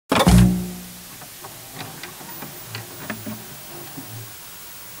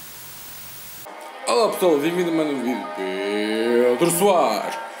Olá pessoal, bem-vindo a mais um vídeo de Pedro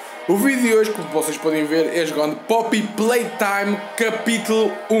Soares. O vídeo de hoje, como vocês podem ver, é jogando Poppy Playtime capítulo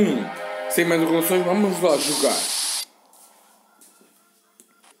 1. Sem mais enrolações, vamos lá jogar.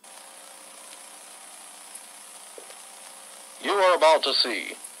 You are about to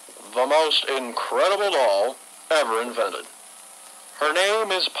see the most incredible doll ever invented. Her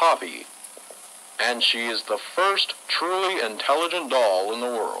name is Poppy, and she is the first truly intelligent doll in the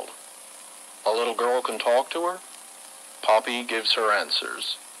world. A little girl can talk to her. Poppy gives her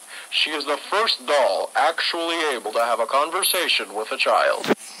answers. She is the first doll actually able to have a conversation with a child.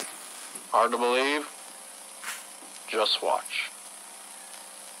 Hard to believe? Just watch.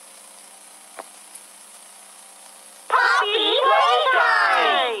 Poppy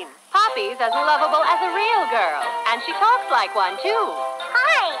Playtime! Poppy's as lovable as a real girl, and she talks like one, too.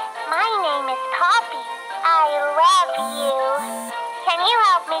 Hi, my name is Poppy. I love you. Can you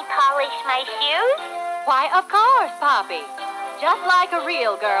help me polish my shoes? Why, of course, Poppy. Just like a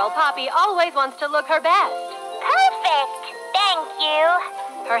real girl, Poppy always wants to look her best. Perfect. Thank you.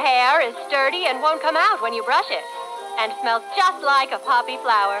 Her hair is sturdy and won't come out when you brush it, and smells just like a poppy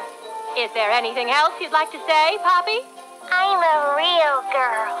flower. Is there anything else you'd like to say, Poppy? I'm a real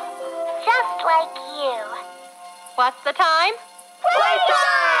girl. Just like you. What's the time?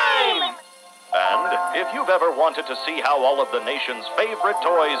 Playtime! And if you've ever wanted to see how all of the nation's favorite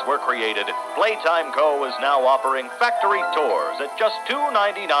toys were created, Playtime Co. is now offering factory tours at just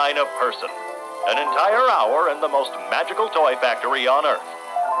 $2.99 a person. An entire hour in the most magical toy factory on Earth.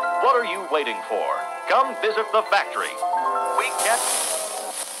 What are you waiting for? Come visit the factory. We can't...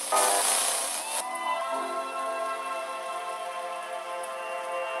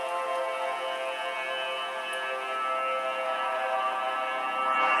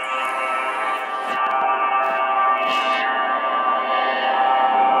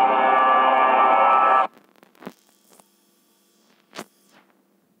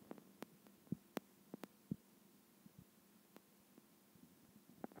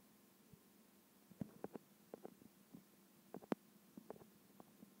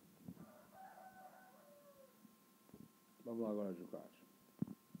 Vamos lá agora jogar.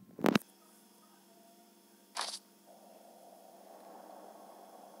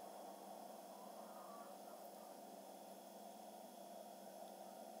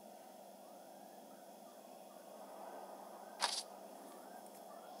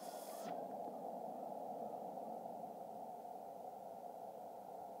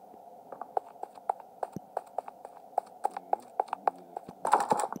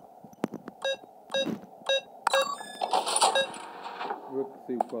 Eu que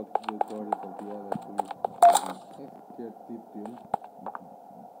sei o código de autor e tal piada, por isso é sequer tive tempo.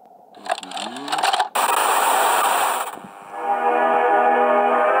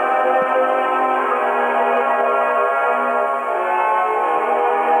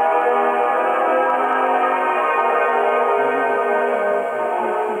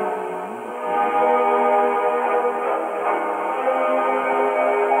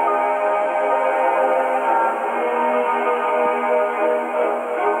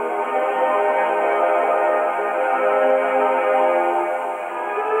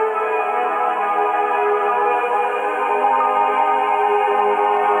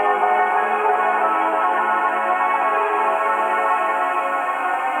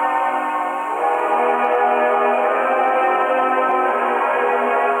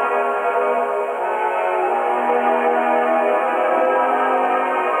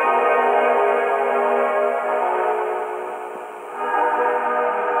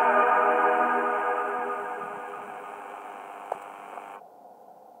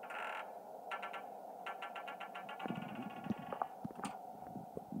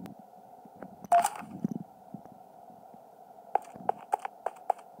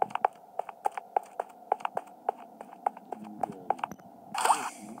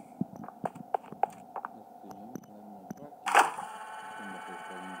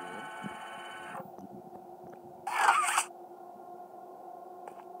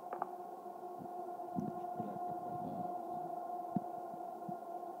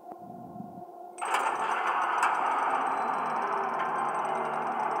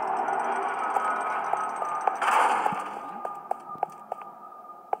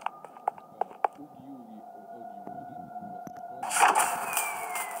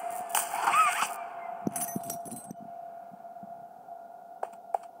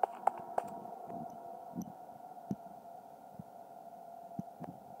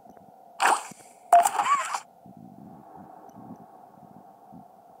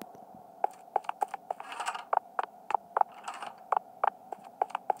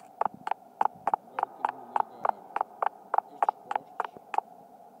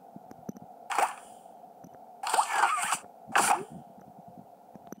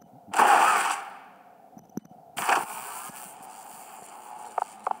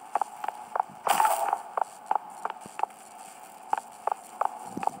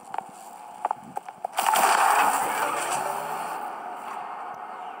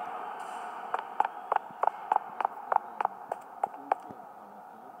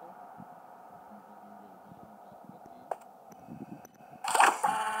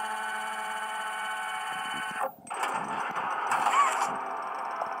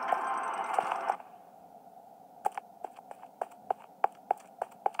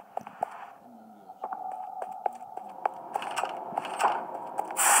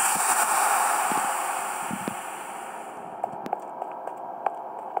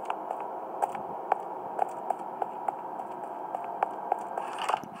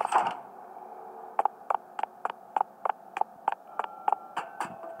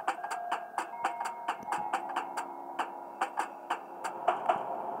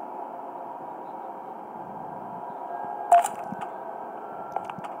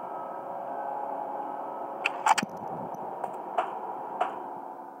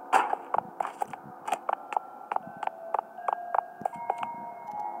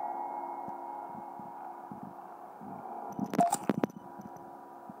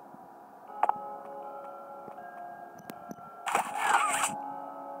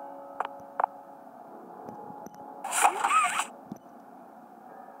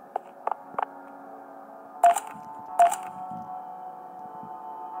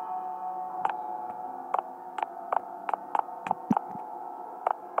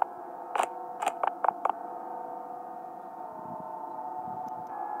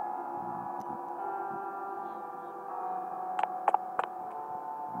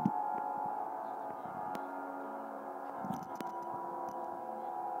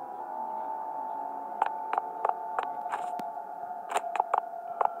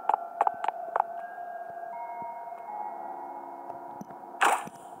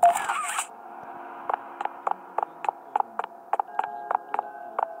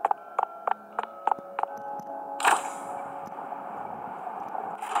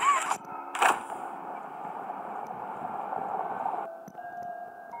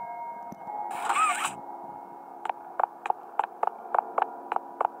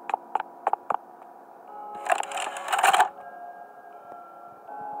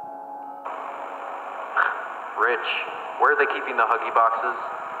 Rich, where are they keeping the Huggy boxes?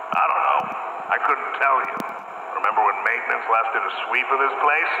 I don't know. I couldn't tell you. Remember when maintenance last did a sweep of this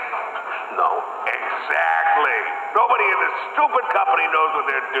place? No. Exactly. Nobody in this stupid company knows what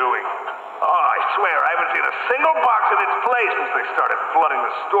they're doing. Oh, I swear, I haven't seen a single box in its place since they started flooding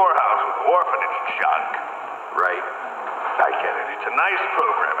the storehouse with orphanage junk. Right. I get it. It's a nice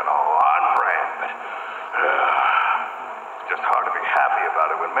program and all on brand, but it's just hard to be happy about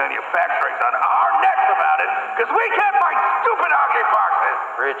it when manufacturing's on our necks about it because we can't buy stupid Huggy boxes.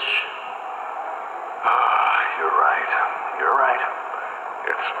 Rich. You're right. You're right.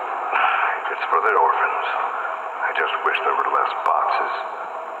 It's for the orphans. I just wish there were less boxes.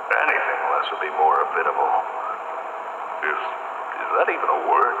 Anything less would be more habitable. Is that even a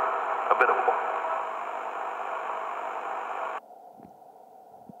word? Habitable.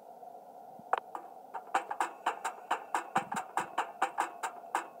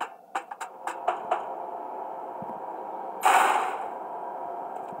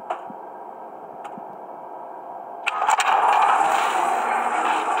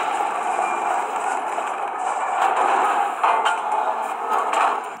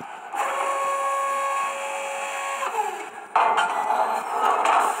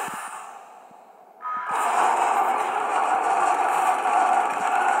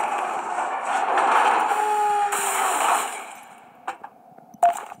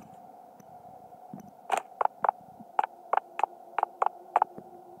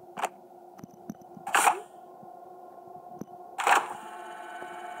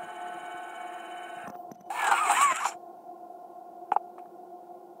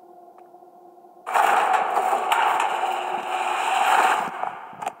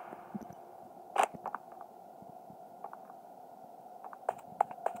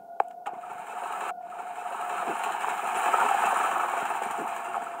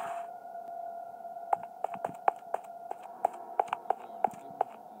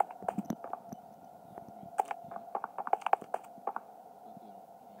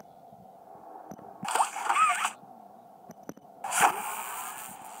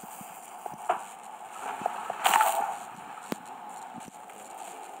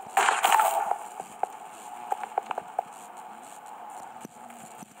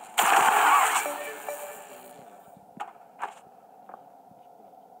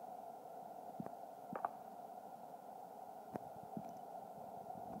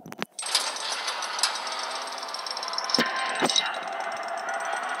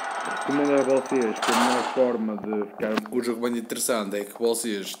 Recomendo a vocês que a melhor forma de ficar o jogo bem interessante é que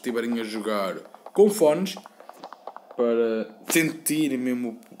vocês estiverem a jogar com fones para sentir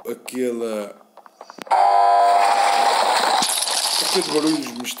mesmo aqueles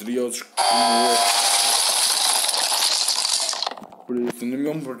barulhos misteriosos como este. Por isso, na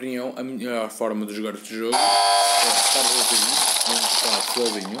minha opinião, a melhor forma de jogar este jogo é estar sozinho, não estar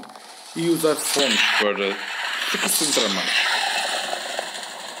sozinho, e usar fones para se concentrar mais.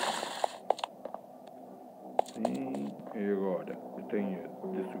 Sim, e agora eu tenho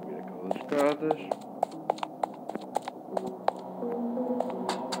de subir aquelas escadas.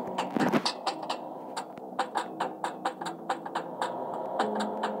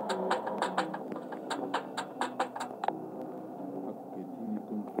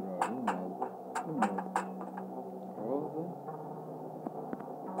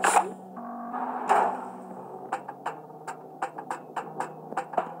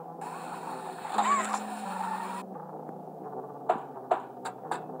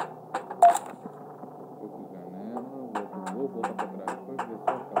 Vou voltar para trás, depois ver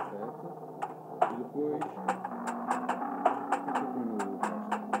só as calcetas e depois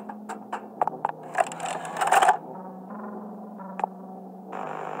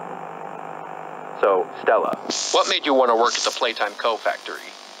So, Stella. What made you want to work at the PlayTime Co.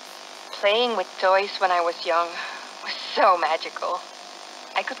 factory? Playing with toys when I was young was so magical.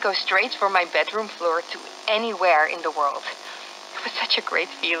 I could go straight from my bedroom floor to anywhere in the world. It was such a great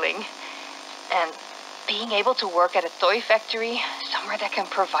feeling. And being able to work at a toy factory, somewhere that can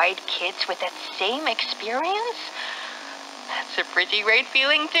provide kids with that same experience, that's a pretty great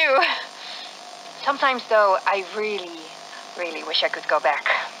feeling too. Sometimes though, I really wish I could go back.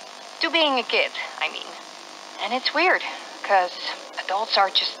 To being a kid, I mean. And it's weird, because adults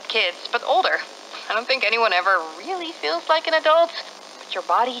are just kids, but older. I don't think anyone ever really feels like an adult, but your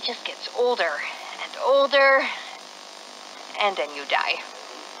body just gets older and older, and then you die.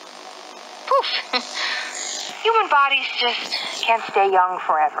 Poof! Human bodies just can't stay young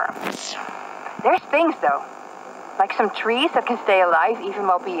forever. There's things, though. Like some trees that can stay alive even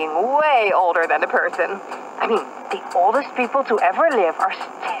while being way older than the person. I mean, the oldest people to ever live are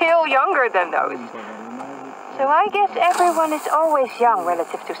still younger than those. So I guess everyone is always young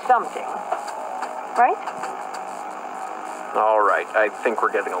relative to something. Right? All right, I think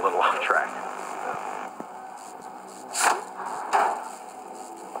we're getting a little off track.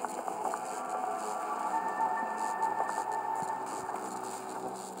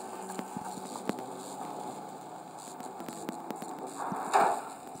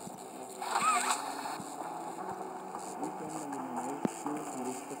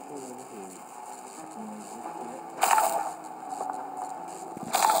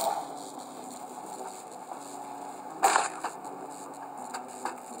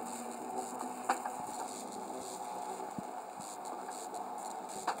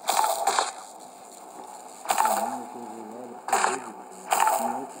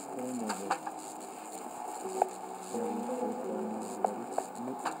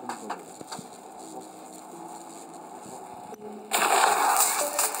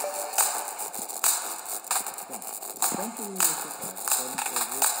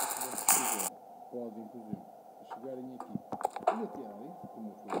 Podem, inclusive, chegarem aqui e atirarem, como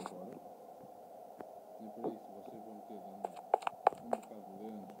eu fui agora. E para isso vocês vão ter de andar um bocado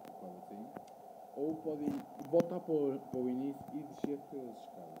lento, um bocado assim. Ou podem voltar para o início e descer pelas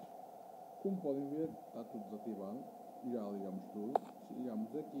escadas. Como podem ver, está tudo desativado. Já ligamos tudo. Chegamos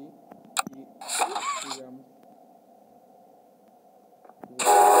aqui e ligamos.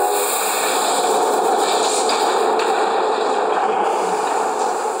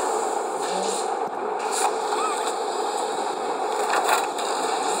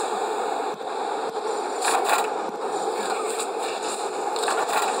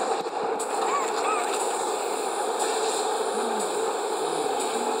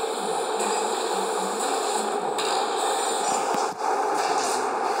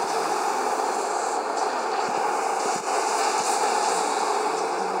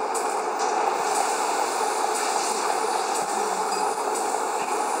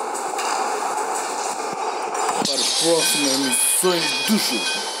 Para as próximas missões do jogo.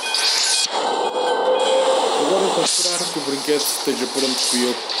 Agora é só esperar que o brinquedo esteja pronto para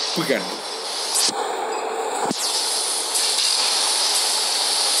eu pegar.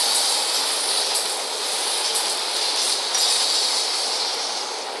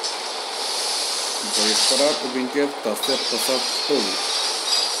 Podem reparar que o brinquedo está a ser passado todo.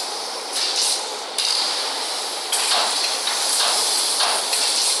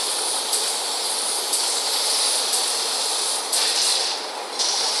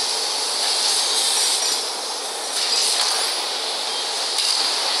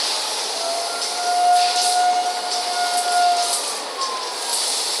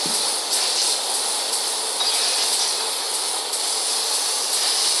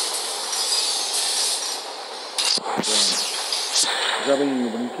 Já vem o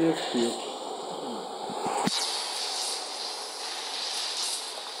brinquedo que eu...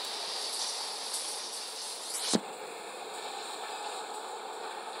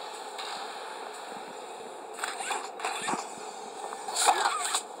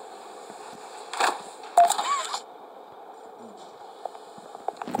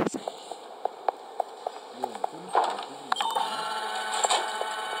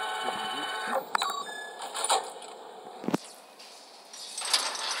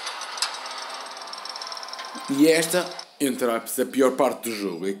 E esta, entre aspas, a pior parte do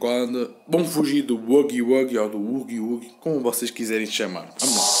jogo é quando vão fugir do Woogie Woogie ou do Woogie Woogie, como vocês quiserem chamar.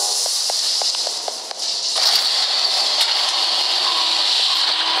 Vamos lá.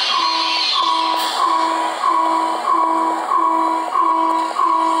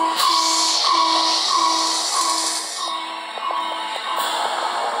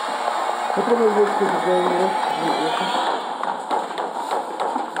 Outra vez que eu joguei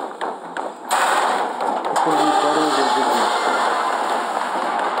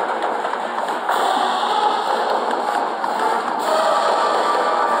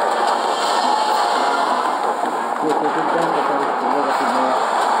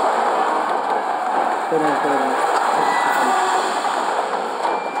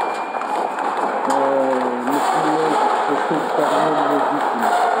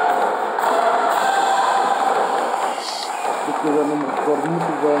porque eu já não me recordo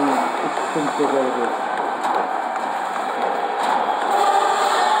muito bem o que tem que ser agora.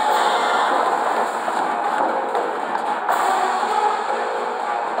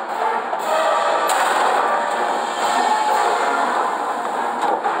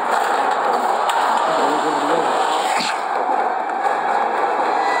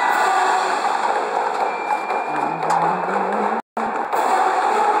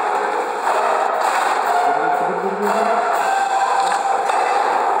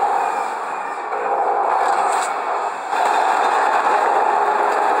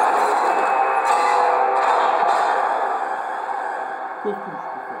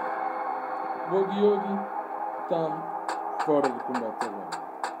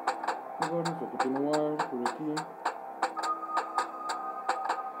 agora vou continuar por aqui.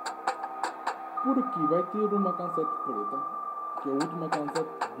 Por aqui vai ter uma cassete preta, que é a última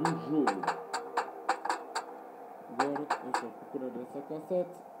cassete do jogo. Agora é só procurar essa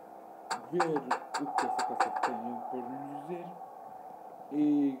cassete, ver o que essa cassete tem para nos dizer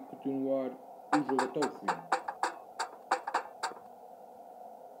e continuar o jogo até o fim.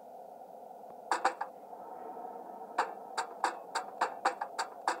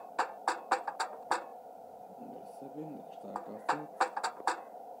 Agora sabendo que está a cassete,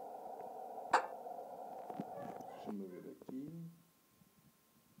 deixa-me ver aqui.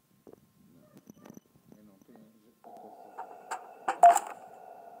 Não, eu não tenho a cassete.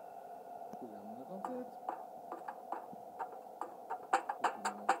 Pegamos na cassete.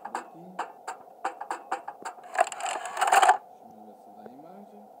 Continuamos por aqui. Deixa-me ver se dá a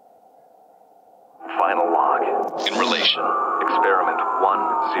imagem. Final log. In relation, experiment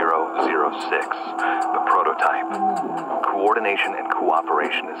 1006, the prototype. Coordination and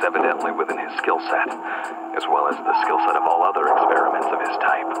cooperation is evidently within his skill set, as well as the skill set of all other experiments of his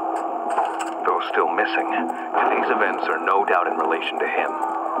type. Though still missing, today's events are no doubt in relation to him.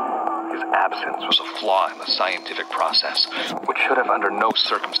 His absence was a flaw in the scientific process, which should have under no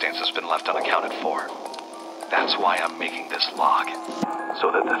circumstances been left unaccounted for. That's why I'm making this log,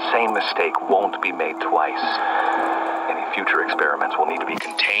 so that the same mistake won't be made twice. Any future experiments will need to be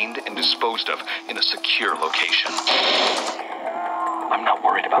contained and disposed of in a secure location. I'm not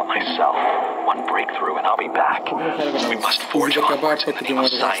worried about myself. One breakthrough and I'll be back. We must forge onwards in the name of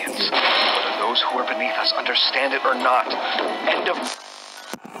science, whether those who are beneath us understand it or not. End of...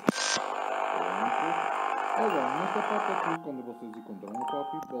 Agora, nesta parte aqui, quando vocês encontram um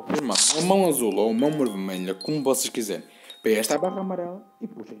copy, vocês mandam uma mão azul ou uma mão vermelha, como vocês quiserem, para esta barra amarela e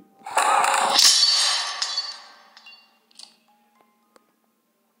puxem.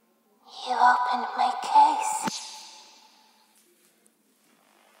 You opened my case.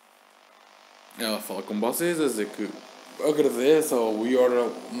 Ela fala com vocês a dizer que agradece ou you're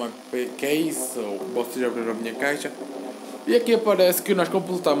my case ou vocês abriram a minha caixa. E aqui aparece que nós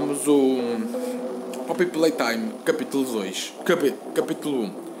completamos o Poppy Playtime capítulo 2.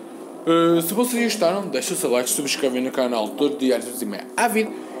 Capítulo 1. Se vocês gostaram, deixem o seu like, subscrevem no canal todos os diários e meia à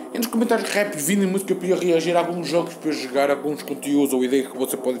vida. E nos comentários raps, vídeo e música para eu reagir a alguns jogos, para eu jogar alguns conteúdos ou ideias que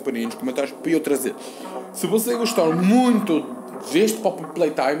você pode pôr aí nos comentários para eu trazer. Se vocês gostaram muito deste Poppy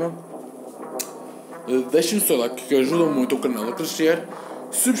Playtime, deixem o seu like que ajuda muito o canal a crescer.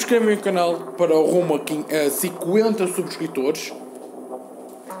 Subscrevam o canal para o rumo aqui a 50 subscritores.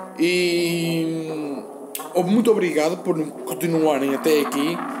 E muito obrigado por continuarem até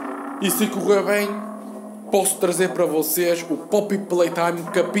aqui. E se correr bem, posso trazer para vocês o Poppy Playtime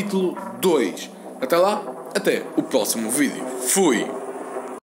capítulo 2. Até lá, até o próximo vídeo. Fui!